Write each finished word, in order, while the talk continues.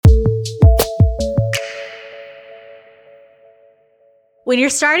When you're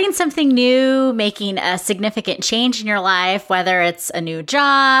starting something new, making a significant change in your life, whether it's a new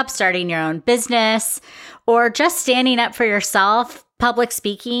job, starting your own business, or just standing up for yourself, public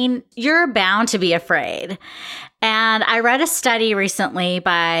speaking, you're bound to be afraid. And I read a study recently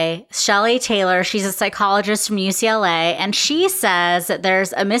by Shelley Taylor. She's a psychologist from UCLA, and she says that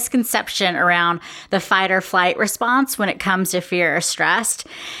there's a misconception around the fight or flight response when it comes to fear or stress.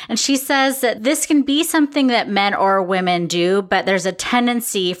 And she says that this can be something that men or women do, but there's a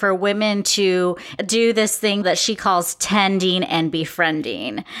tendency for women to do this thing that she calls tending and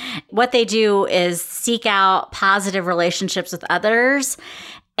befriending. What they do is seek out positive relationships with others,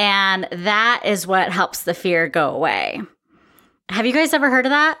 and that is what helps the fear go away. Have you guys ever heard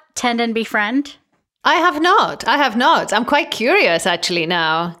of that? Tend and befriend? I have not. I'm quite curious actually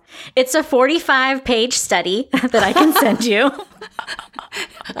now. It's a 45-page study that I can send you. All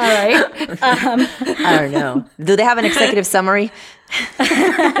right. I don't know. Do they have an executive summary?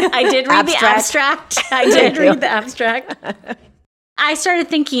 I did read the abstract. I did read the abstract. I started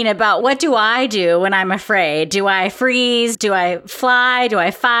thinking about, what do I do when I'm afraid? Do I freeze? Do I fly? Do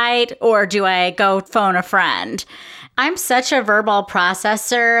I fight? Or do I go phone a friend? I'm such a verbal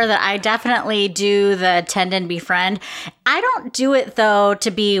processor that I definitely do the tend and befriend. I don't do it, though,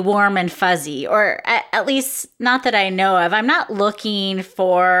 to be warm and fuzzy, or at least not that I know of. I'm not looking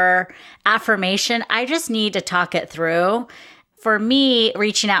for affirmation. I just need to talk it through. For me,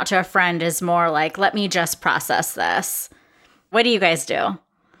 reaching out to a friend is more like, let me just process this. What do you guys do?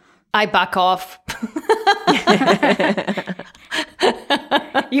 I back off.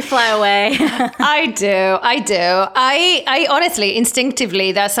 You fly away. I do. I honestly,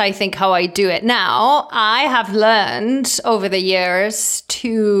 instinctively, that's, I think, how I do it now. I have learned over the years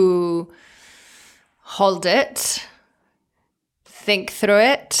to hold it, think through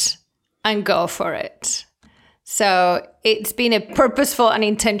it, and go for it. So it's been a purposeful and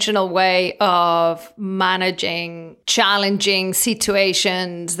intentional way of managing challenging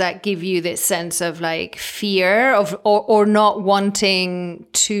situations that give you this sense of like fear of or not wanting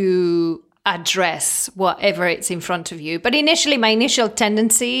to address whatever it's in front of you. But initially, my initial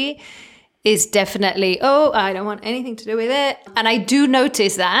tendency is definitely, oh, I don't want anything to do with it. And I do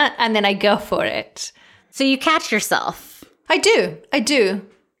notice that, and then I go for it. So you catch yourself. I do.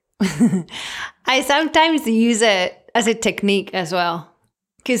 I sometimes use it as a technique as well,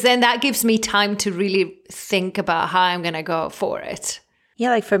 because then that gives me time to really think about how I'm going to go for it. Yeah,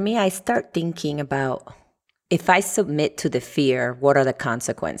 like for me, I start thinking about, if I submit to the fear, what are the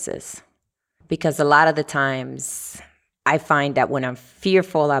consequences? Because a lot of the times I find that when I'm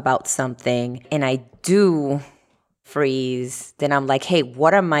fearful about something and I do freeze, then I'm like, hey,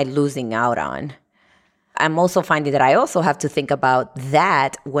 what am I losing out on? I'm also finding that I also have to think about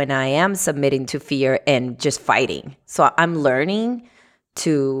that when I am submitting to fear and just fighting. So I'm learning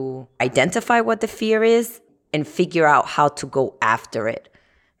to identify what the fear is and figure out how to go after it.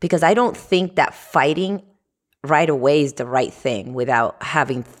 Because I don't think that fighting right away is the right thing without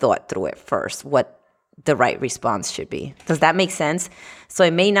having thought through it first, what the right response should be. Does that make sense? So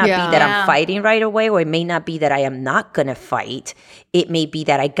it may not be that I'm fighting right away, or it may not be that I am not going to fight. It may be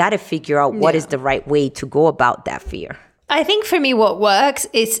that I got to figure out what is the right way to go about that fear. I think for me, what works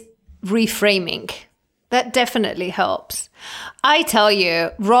is reframing. That definitely helps. I tell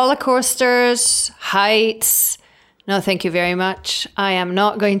you, roller coasters, heights, no, thank you very much. I am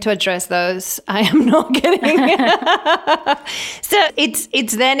not going to address those. I am not getting So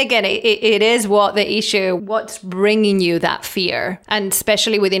it's then again, it is what the issue, what's bringing you that fear. And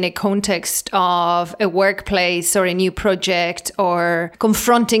especially within a context of a workplace or a new project, or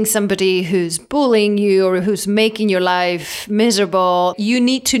confronting somebody who's bullying you or who's making your life miserable, you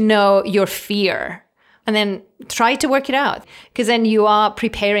need to know your fear. And then try to work it out, because then you are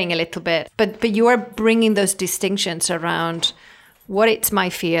preparing a little bit. But you are bringing those distinctions around what is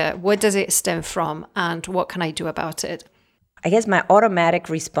my fear, what does it stem from, and what can I do about it? I guess my automatic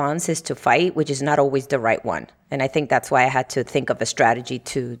response is to fight, which is not always the right one. And I think that's why I had to think of a strategy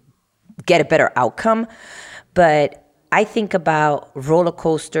to get a better outcome. But I think about roller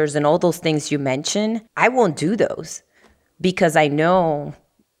coasters and all those things you mentioned. I won't do those because I know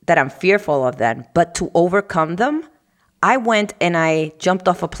that I'm fearful of them. But to overcome them, I went and I jumped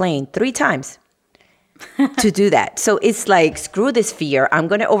off a plane 3 times to do that. So it's like, screw this fear. I'm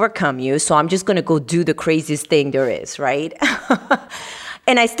going to overcome you. So I'm just going to go do the craziest thing there is, right?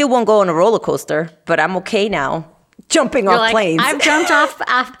 And I still won't go on a roller coaster, but I'm okay now jumping off planes. I've jumped off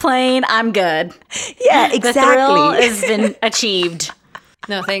a plane. I'm good. Yeah, exactly. The thrill has been achieved.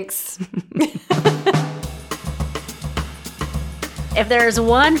 No, thanks. If there's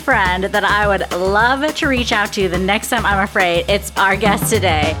one friend that I would love to reach out to the next time I'm afraid, it's our guest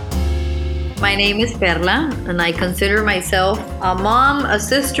today. My name is Perla, and I consider myself a mom, a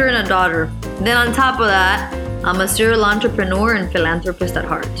sister, and a daughter. Then on top of that, I'm a serial entrepreneur and philanthropist at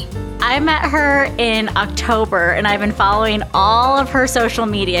heart. I met her in October, and I've been following all of her social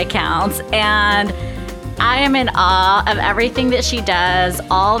media accounts, and I am in awe of everything that she does,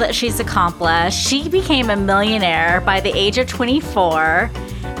 all that she's accomplished. She became a millionaire by the age of 24,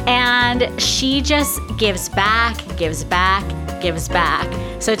 and she just gives back, gives back, gives back.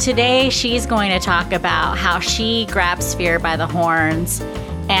 So today she's going to talk about how she grabs fear by the horns.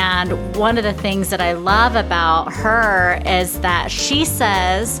 And one of the things that I love about her is that she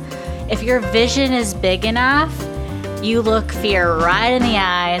says, if your vision is big enough, you look fear right in the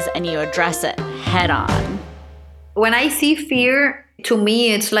eyes and you address it head on. When I see fear, to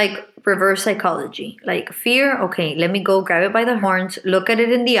me, it's like reverse psychology. Like fear, okay, let me go grab it by the horns, look at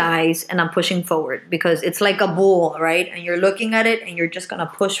it in the eyes, and I'm pushing forward because it's like a bull, right? And you're looking at it and you're just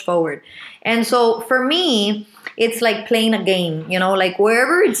gonna push forward. And so for me, it's like playing a game, like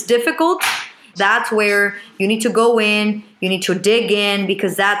wherever it's difficult, that's where you need to go in, you need to dig in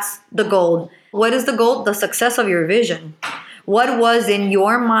because that's the goal. What is the goal? The success of your vision. What was in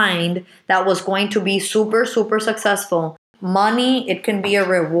your mind that was going to be super, super successful? Money, it can be a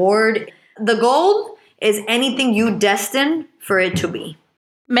reward. The goal is anything you destine for it to be.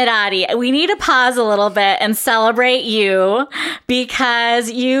 Merari, we need to pause a little bit and celebrate you because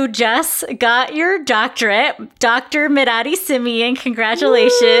you just got your doctorate. Dr. Merari Simeon,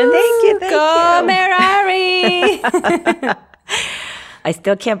 congratulations. Woo, thank you. Go, Merari! I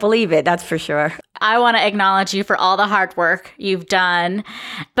still can't believe it, that's for sure. I want to acknowledge you for all the hard work you've done.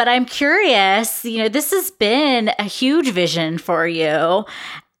 But I'm curious, this has been a huge vision for you.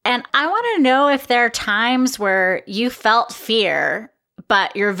 And I want to know if there are times where you felt fear,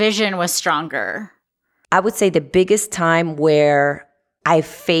 but your vision was stronger. I would say the biggest time where I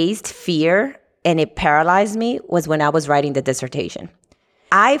faced fear and it paralyzed me was when I was writing the dissertation.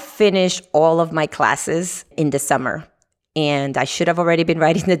 I finished all of my classes in the summer. And I should have already been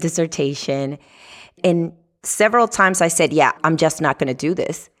writing the dissertation. And several times I said, yeah, I'm just not going to do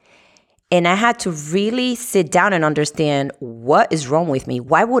this. And I had to really sit down and understand what is wrong with me.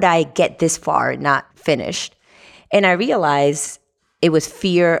 Why would I get this far and not finished? And I realized it was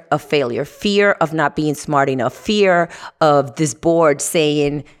fear of failure, fear of not being smart enough, fear of this board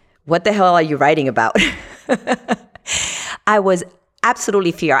saying, what the hell are you writing about? I was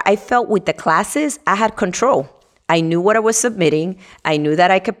absolutely fear. I felt with the classes, I had control. I knew what I was submitting. I knew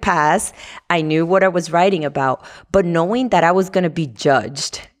that I could pass. I knew what I was writing about. But knowing that I was going to be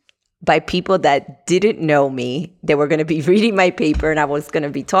judged by people that didn't know me, they were going to be reading my paper and I was going to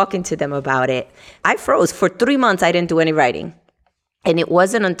be talking to them about it, I froze. For 3 months, I didn't do any writing. And it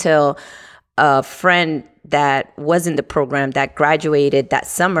wasn't until a friend that was in the program that graduated that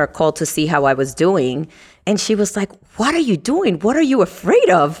summer called to see how I was doing. And she was like, what are you doing? What are you afraid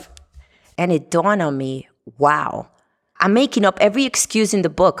of? And it dawned on me, wow, I'm making up every excuse in the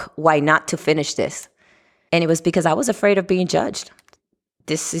book why not to finish this. And it was because I was afraid of being judged.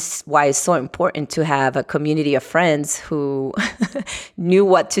 This is why it's so important to have a community of friends who knew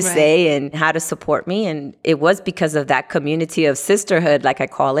what to say and how to support me. And it was because of that community of sisterhood, like I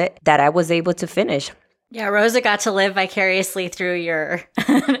call it, that I was able to finish. Yeah, Rosa got to live vicariously through your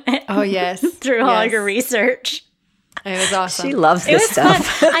Oh, yes. through all your research. It was awesome. She loves this stuff.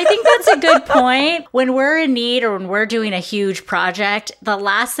 Fun. I think that's a good point. When we're in need or when we're doing a huge project, the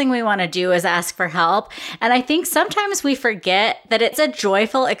last thing we want to do is ask for help. And I think sometimes we forget that it's a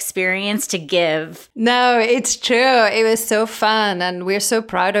joyful experience to give. No, it's true. It was so fun. And we're so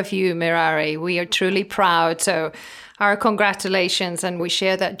proud of you, Merari. We are truly proud. So our congratulations, and we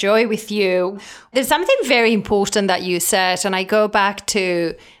share that joy with you. There's something very important that you said, and I go back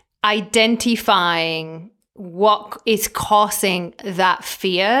to identifying what is causing that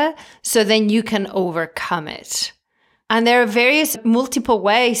fear so then you can overcome it. And there are various multiple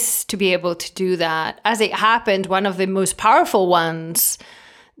ways to be able to do that. As it happened, one of the most powerful ones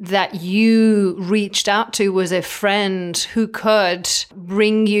that you reached out to was a friend who could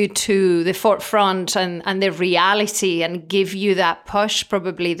bring you to the forefront and the reality and give you that push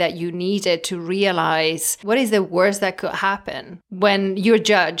probably that you needed to realize what is the worst that could happen when you're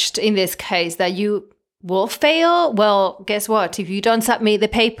judged, in this case, that you will fail. Well, guess what? If you don't submit the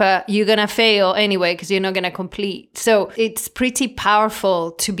paper, you're going to fail anyway because you're not going to complete. So it's pretty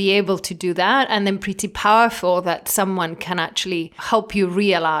powerful to be able to do that, and then pretty powerful that someone can actually help you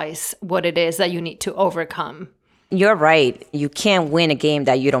realize what it is that you need to overcome. You're right. You can't win a game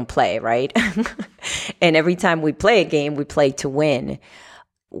that you don't play, right? And every time we play a game, we play to win.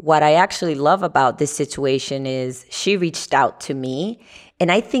 What I actually love about this situation is she reached out to me.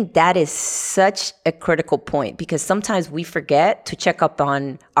 And I think that is such a critical point because sometimes we forget to check up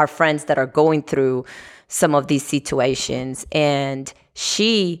on our friends that are going through some of these situations. And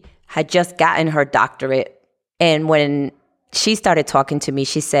she had just gotten her doctorate. And when she started talking to me,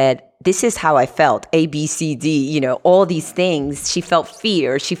 she said, this is how I felt, A, B, C, D, all these things. She felt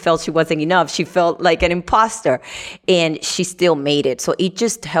fear. She felt she wasn't enough. She felt like an imposter, and she still made it. So it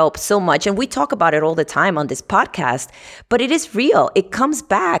just helped so much. And we talk about it all the time on this podcast, but it is real. It comes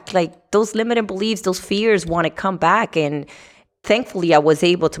back. Like those limiting beliefs, those fears want to come back. And thankfully, I was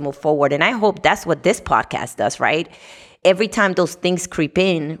able to move forward. And I hope that's what this podcast does, right? Every time those things creep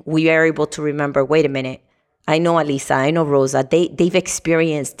in, we are able to remember, wait a minute. I know Alisa, I know Rosa, they've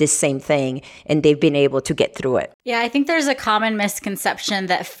experienced this same thing and they've been able to get through it. Yeah, I think there's a common misconception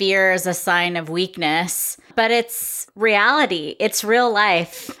that fear is a sign of weakness, but it's reality. It's real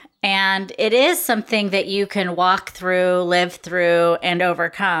life. And it is something that you can walk through, live through, and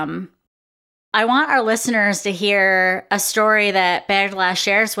overcome. I want our listeners to hear a story that Perla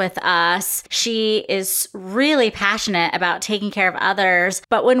shares with us. She is really passionate about taking care of others.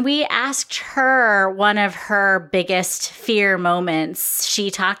 But when we asked her one of her biggest fear moments,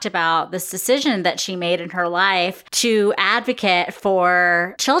 she talked about this decision that she made in her life to advocate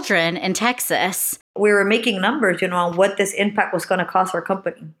for children in Texas. We were making numbers, on what this impact was going to cost our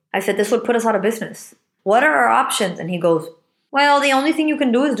company. I said, this would put us out of business. What are our options? And he goes, well, the only thing you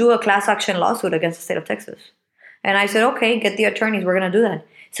can do is do a class action lawsuit against the state of Texas. And I said, okay, get the attorneys. We're going to do that.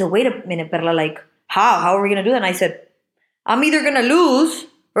 So wait a minute, Perla, like, how? How are we going to do that? And I said, I'm either going to lose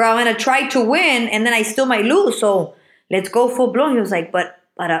or I'm going to try to win, and then I still might lose. So let's go full blown. He was like, but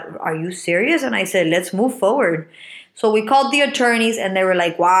are you serious? And I said, let's move forward. So we called the attorneys and they were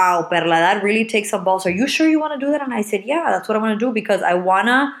like, wow, Perla, that really takes some balls. Are you sure you want to do that? And I said, yeah, that's what I want to do because I want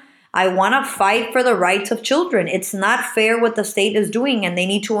to fight for the rights of children. It's not fair what the state is doing, and they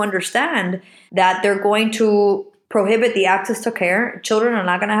need to understand that they're going to prohibit the access to care. Children are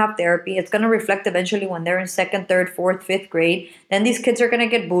not going to have therapy. It's going to reflect eventually when they're in 2nd, 3rd, 4th, 5th grade. Then these kids are going to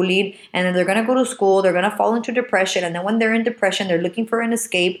get bullied, and then they're going to go to school. They're going to fall into depression, and then when they're in depression, they're looking for an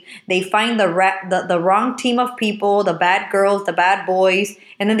escape. They find the wrong team of people, the bad girls, the bad boys,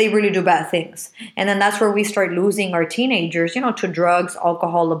 and then they really do bad things. And then that's where we start losing our teenagers, to drugs,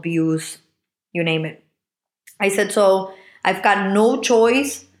 alcohol abuse, you name it. I said, so I've got no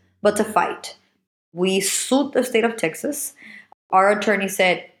choice but to fight. We sued the state of Texas. Our attorney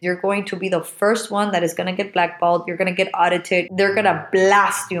said, you're going to be the first one that is going to get blackballed. You're going to get audited. They're going to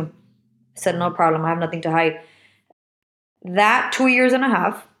blast you. I said, no problem. I have nothing to hide. That 2.5 years,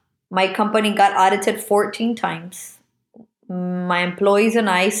 my company got audited 14 times. My employees and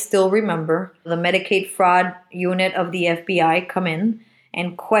I still remember the Medicaid fraud unit of the FBI come in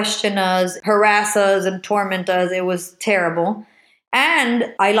and question us, harass us, and torment us. It was terrible.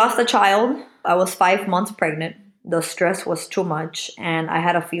 And I lost a child. I was 5 months pregnant. The stress was too much, and I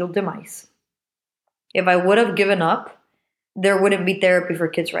had a field demise. If I would have given up, there wouldn't be therapy for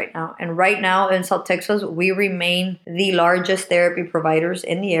kids right now. And right now in South Texas, we remain the largest therapy providers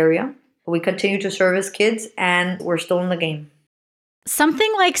in the area. We continue to service kids, and we're still in the game.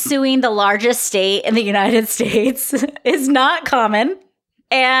 Something like suing the largest state in the United States is not common.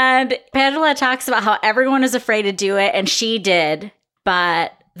 And Perla talks about how everyone is afraid to do it, and she did.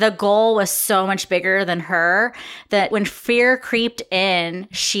 But the goal was so much bigger than her that when fear creeped in,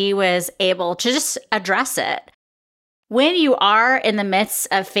 she was able to just address it. When you are in the midst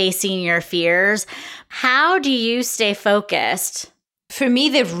of facing your fears, how do you stay focused? For me,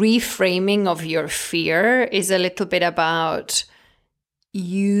 the reframing of your fear is a little bit about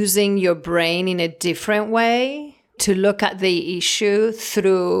using your brain in a different way to look at the issue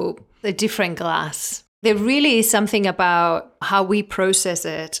through a different glass. There really is something about how we process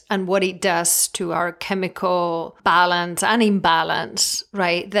it and what it does to our chemical balance and imbalance,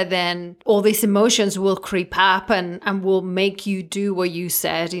 right? That then all these emotions will creep up and will make you do what you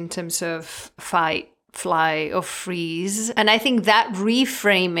said in terms of fight, fly, or freeze. And I think that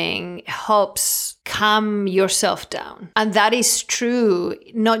reframing helps calm yourself down. And that is true,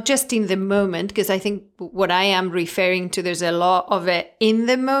 not just in the moment, because I think what I am referring to, there's a lot of it in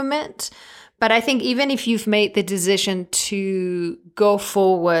the moment. But I think even if you've made the decision to go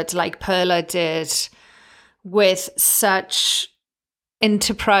forward like Perla did with such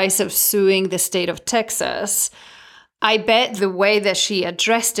enterprise of suing the state of Texas, I bet the way that she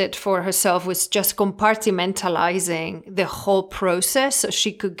addressed it for herself was just compartmentalizing the whole process so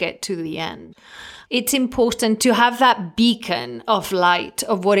she could get to the end. it's important to have that beacon of light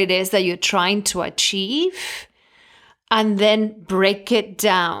of what it is that you're trying to achieve and then break it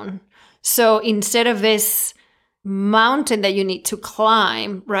down. So instead of this mountain that you need to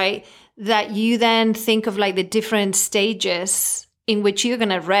climb, right, that you then think of like the different stages in which you're going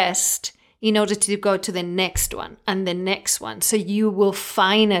to rest in order to go to the next one and the next one. So you will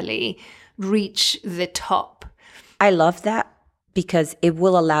finally reach the top. I love that because it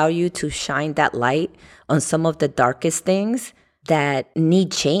will allow you to shine that light on some of the darkest things that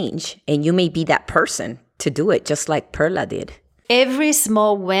need change. And you may be that person to do it, just like Perla did. Every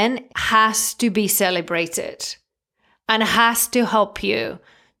small win has to be celebrated and has to help you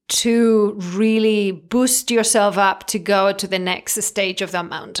to really boost yourself up to go to the next stage of the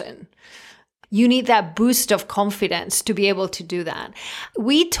mountain. You need that boost of confidence to be able to do that.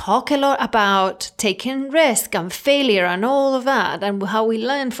 We talk a lot about taking risk and failure and all of that and how we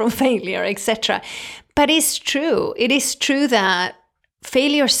learn from failure, etc. But it's true. It is true that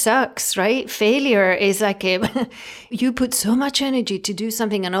failure sucks, right? Failure is like you put so much energy to do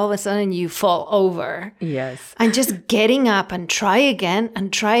something and all of a sudden you fall over. Yes. And just getting up and try again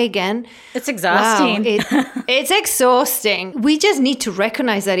and try again. It's exhausting. Wow, it's exhausting. We just need to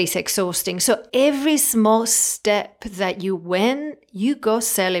recognize that it's exhausting. So every small step that you win, you go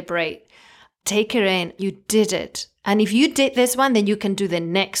celebrate. Take it in. You did it. And if you did this one, then you can do the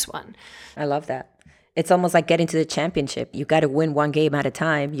next one. I love that. It's almost like getting to the championship. You got to win one game at a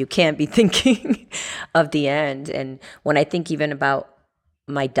time. You can't be thinking of the end. And when I think even about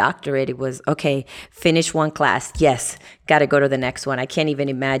my doctorate, it was, okay, finish one class. Yes, got to go to the next one. I can't even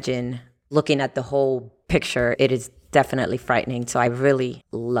imagine looking at the whole picture. It is definitely frightening. So I really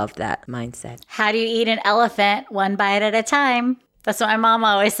love that mindset. How do you eat an elephant? One bite at a time. That's what my mom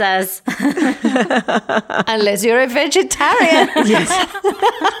always says. Unless you're a vegetarian. Yes.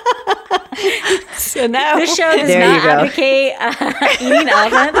 So now This show does not advocate eating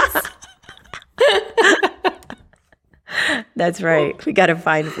elephants. That's right. We got to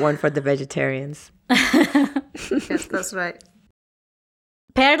find one for the vegetarians. Yes, that's right.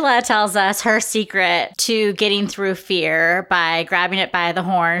 Perla tells us her secret to getting through fear by grabbing it by the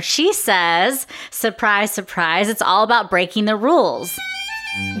horn. She says, surprise, surprise, it's all about breaking the rules.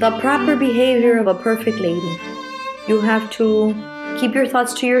 The proper behavior of a perfect lady. You have to keep your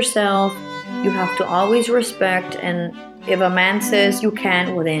thoughts to yourself. You have to always respect. And if a man says you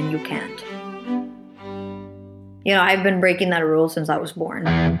can, well, then you can't. You know, I've been breaking that rule since I was born.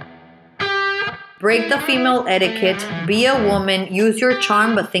 Break the female etiquette, be a woman, use your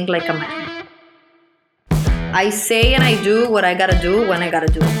charm, but think like a man. I say and I do what I gotta do when I gotta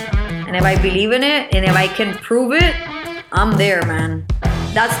do it. And if I believe in it, and if I can prove it, I'm there, man.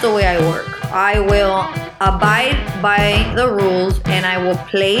 That's the way I work. I will abide by the rules and I will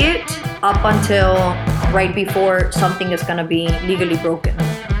play it up until right before something is gonna be legally broken.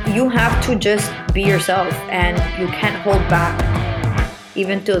 You have to just be yourself and you can't hold back.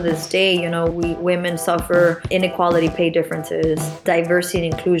 Even to this day, you know, we women suffer inequality pay differences. Diversity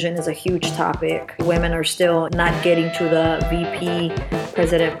and inclusion is a huge topic. Women are still not getting to the VP,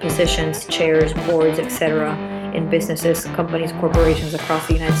 president positions, chairs, boards, etc. in businesses, companies, corporations across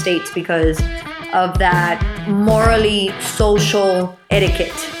the United States because of that morally social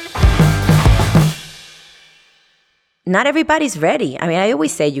etiquette. Not everybody's ready. I mean, I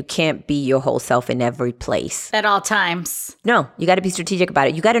always say you can't be your whole self in every place. At all times. No, you got to be strategic about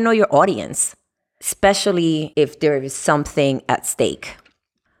it. You got to know your audience, especially if there is something at stake.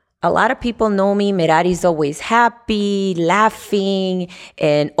 A lot of people know me. Merari's always happy, laughing,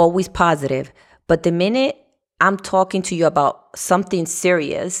 and always positive. But the minute I'm talking to you about something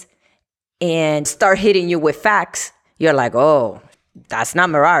serious and start hitting you with facts, you're like, oh, that's not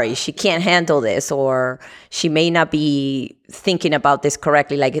Merari. She can't handle this, or she may not be thinking about this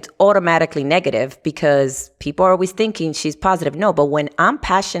correctly. Like, it's automatically negative because people are always thinking she's positive. No, but when I'm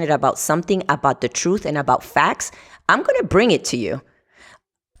passionate about something, about the truth and about facts, I'm going to bring it to you.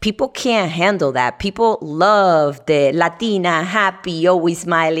 People can't handle that. People love the Latina, happy, always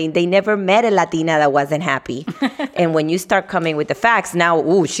smiling. They never met a Latina that wasn't happy. And when you start coming with the facts, now,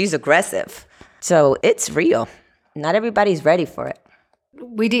 ooh, she's aggressive. So it's real. Not everybody's ready for it.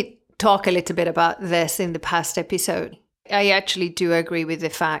 We did talk a little bit about this in the past episode. I actually do agree with the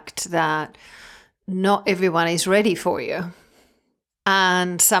fact that not everyone is ready for you.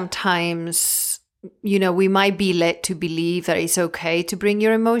 And sometimes, you know, we might be led to believe that it's okay to bring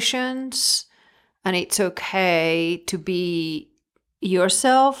your emotions and it's okay to be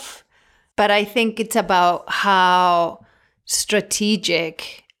yourself. But I think it's about how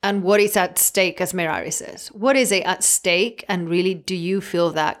strategic and what is at stake, as Merari says. What is it at stake? And really, do you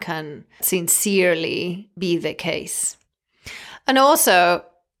feel that can sincerely be the case? And also,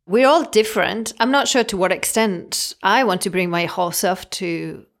 we're all different. I'm not sure to what extent I want to bring my whole self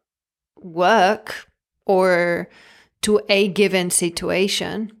to work or to a given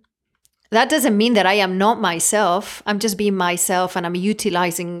situation. That doesn't mean that I am not myself. I'm just being myself, and I'm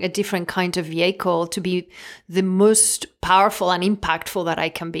utilizing a different kind of vehicle to be the most powerful and impactful that I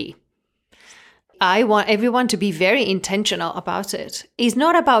can be. I want everyone to be very intentional about it. It's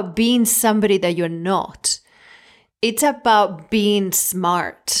not about being somebody that you're not. It's about being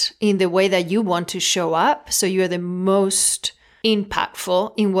smart in the way that you want to show up, so you're the most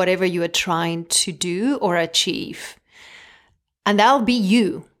impactful in whatever you are trying to do or achieve. And that'll be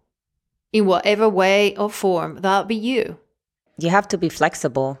you. In whatever way or form, that'll be you. You have to be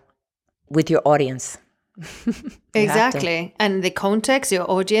flexible with your audience. Exactly. And the context, your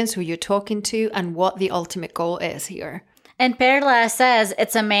audience, who you're talking to, and what the ultimate goal is here. And Perla says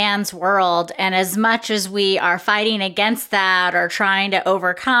it's a man's world. And as much as we are fighting against that or trying to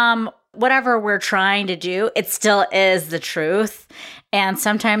overcome whatever we're trying to do, it still is the truth. And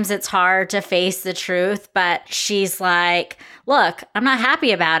sometimes it's hard to face the truth, but she's like, look, I'm not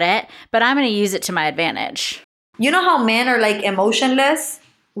happy about it, but I'm going to use it to my advantage. You know how men are like emotionless?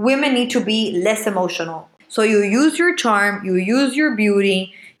 Women need to be less emotional. So you use your charm, you use your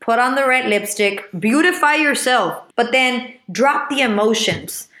beauty, put on the red lipstick, beautify yourself, but then drop the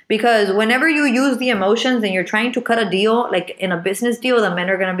emotions. Because whenever you use the emotions and you're trying to cut a deal, like in a business deal, the men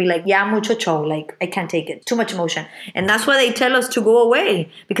are going to be like, yeah, mucho show. Like, I can't take it. Too much emotion. And that's why they tell us to go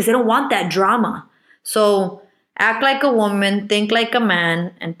away, because they don't want that drama. So act like a woman, think like a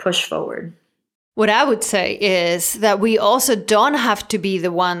man, and push forward. What I would say is that we also don't have to be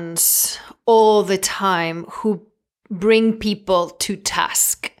the ones all the time who bring people to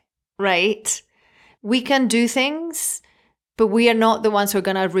task, right? We can do things, but we are not the ones who are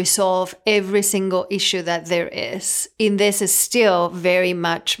going to resolve every single issue that there is. In this is still very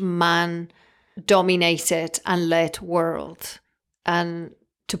much man-dominated and led world. And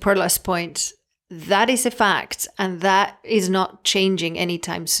to Perla's point, that is a fact, and that is not changing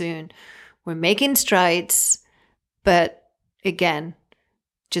anytime soon. We're making strides, but again,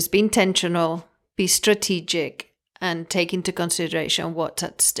 just be intentional, be strategic, and take into consideration what's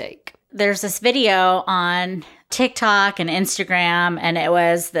at stake. There's this video on TikTok and Instagram, and it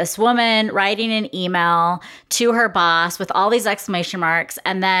was this woman writing an email to her boss with all these exclamation marks,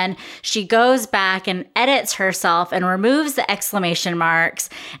 and then she goes back and edits herself and removes the exclamation marks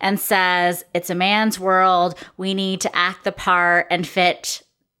and says, it's a man's world, we need to act the part and fit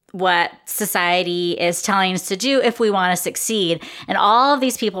what society is telling us to do if we want to succeed. And all of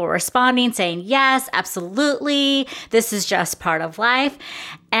these people were responding, saying, yes, absolutely, this is just part of life.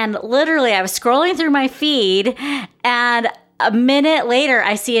 And literally, I was scrolling through my feed, and a minute later,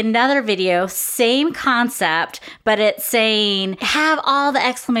 I see another video, same concept, but it's saying, have all the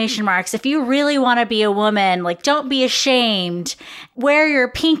exclamation marks. If you really want to be a woman, like, don't be ashamed. Wear your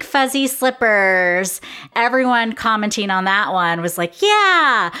pink fuzzy slippers. Everyone commenting on that one was like,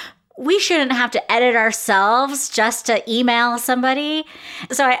 yeah, we shouldn't have to edit ourselves just to email somebody.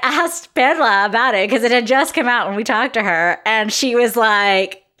 So I asked Perla about it because it had just come out when we talked to her. And she was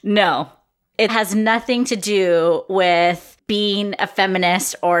like, no, it has nothing to do with being a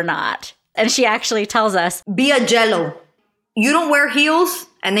feminist or not. And she actually tells us, be a jello. You don't wear heels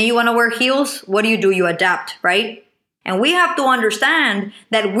and then you want to wear heels. What do? You adapt, right? And we have to understand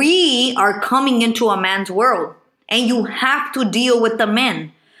that we are coming into a man's world and you have to deal with the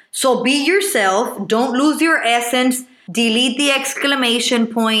men. So be yourself. Don't lose your essence. Delete the exclamation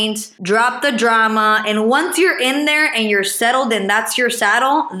points, drop the drama. And once you're in there and you're settled and that's your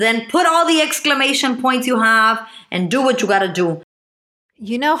saddle, then put all the exclamation points you have and do what you got to do.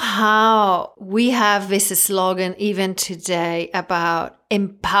 You know how we have this slogan even today about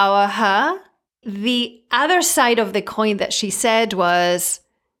empower her? The other side of the coin that she said was,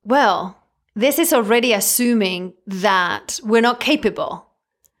 well, this is already assuming that we're not capable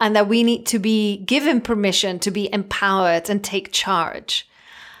and that we need to be given permission to be empowered and take charge.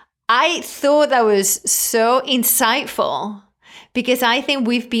 I thought that was so insightful because I think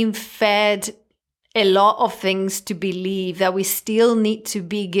we've been fed a lot of things to believe that we still need to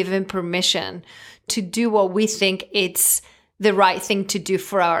be given permission to do what we think it's the right thing to do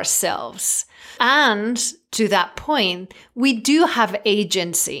for ourselves. And to that point, we do have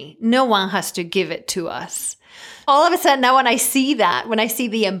agency. No one has to give it to us. All of a sudden, now when I see that, when I see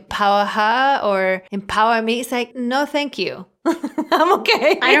the empower her or empower me, it's like, no, thank you. I'm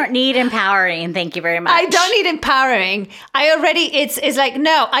okay. I don't need empowering. Thank you very much. I don't need empowering. It's like,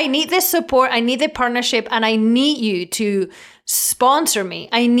 no, I need this support. I need the partnership, and I need you to sponsor me.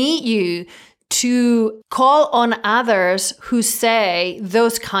 I need you to call on others who say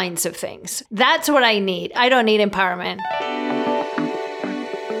those kinds of things. That's what I need. I don't need empowerment.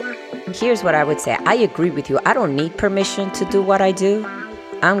 Here's what I would say. I agree with you. I don't need permission to do what I do.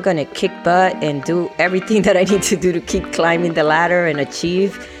 I'm going to kick butt and do everything that I need to do to keep climbing the ladder and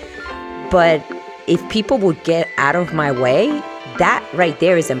achieve. But if people would get out of my way, that right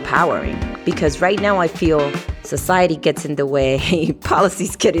there is empowering. Because right now I feel society gets in the way,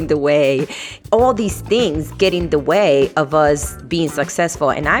 policies get in the way, all these things get in the way of us being successful.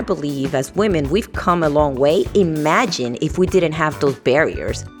 And I believe as women, we've come a long way. Imagine if we didn't have those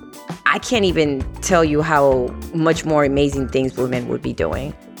barriers. I can't even tell you how much more amazing things women would be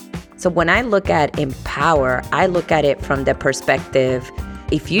doing. So when I look at empower, I look at it from the perspective,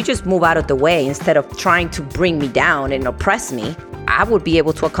 if you just move out of the way instead of trying to bring me down and oppress me, I would be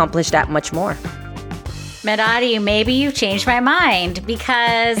able to accomplish that much more. Medadi, maybe you've changed my mind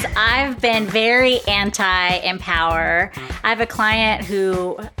because I've been very anti-empower. I have a client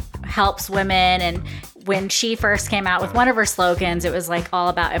who helps women, and when she first came out with one of her slogans, it was like all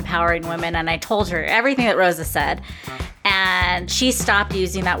about empowering women. And I told her everything that Rosa said, and she stopped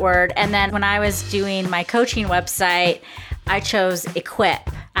using that word. And then when I was doing my coaching website, I chose equip.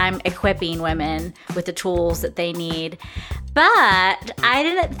 I'm equipping women with the tools that they need. But I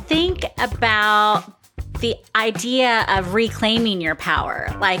didn't think about the idea of reclaiming your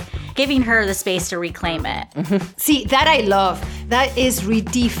power, like giving her the space to reclaim it. See, that I love. That is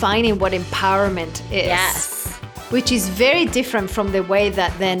redefining what empowerment is. Yes. Which is very different from the way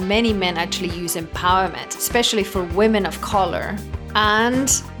that then many men actually use empowerment, especially for women of color and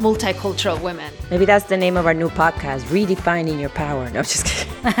multicultural women. Maybe that's the name of our new podcast, Redefining Your Power. No, just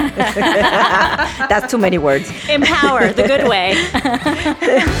kidding. That's too many words. Empower, the good way.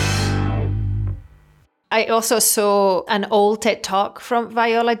 I also saw an old TED Talk from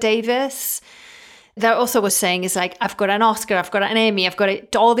Viola Davis that also was saying, is like, I've got an Oscar, I've got an Emmy, I've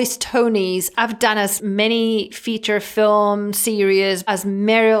got all these Tonys. I've done as many feature film series as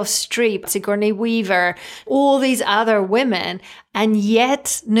Meryl Streep, Sigourney Weaver, all these other women. And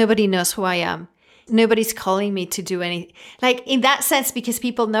yet nobody knows who I am. Nobody's calling me to do anything. Like in that sense, because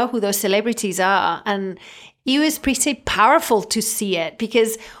people know who those celebrities are. And it was pretty powerful to see it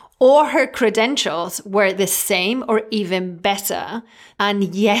because all her credentials were the same or even better.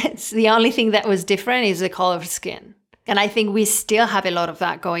 And yet the only thing that was different is the color of skin. And I think we still have a lot of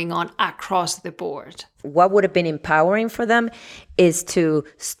that going on across the board. What would have been empowering for them is to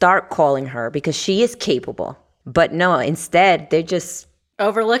start calling her because she is capable. But no, instead, they're just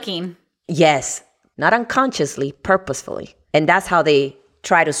overlooking. Yes, not unconsciously, purposefully. And that's how they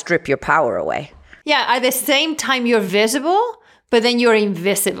try to strip your power away. Yeah, at the same time, you're visible, but then you're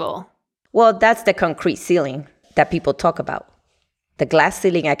invisible. Well, that's the concrete ceiling that people talk about. The glass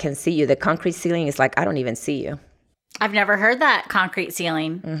ceiling, I can see you. The concrete ceiling is like, I don't even see you. I've never heard that concrete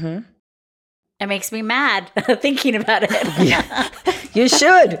ceiling. Mm-hmm. It makes me mad thinking about it. Yeah, you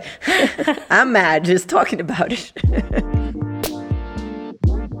should. I'm mad just talking about it.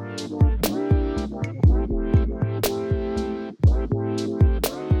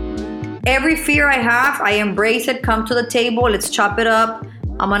 Every fear I have, I embrace it, come to the table, let's chop it up.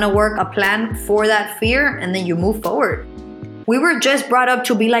 I'm gonna work a plan for that fear, and then you move forward. We were just brought up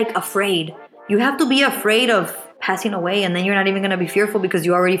to be like afraid. You have to be afraid of passing away, and then you're not even gonna be fearful because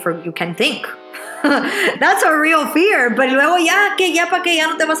you can think. That's a real fear. But luego ya pa' que ya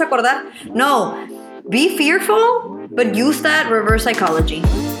no te vas a acordar. No, be fearful, but use that reverse psychology.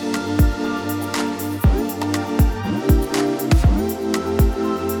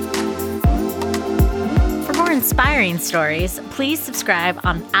 Inspiring stories, please subscribe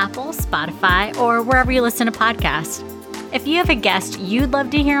on Apple, Spotify, or wherever you listen to podcasts. If you have a guest you'd love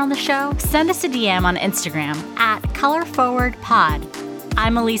to hear on the show, send us a DM on Instagram at ColorForwardPod.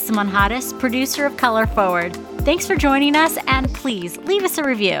 I'm Elisa Monjadas, producer of Color Forward. Thanks for joining us, and please leave us a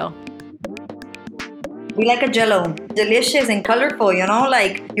review. Be like a Jell-O, delicious and colorful,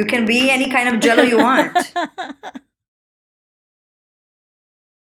 like you can be any kind of Jell-O you want.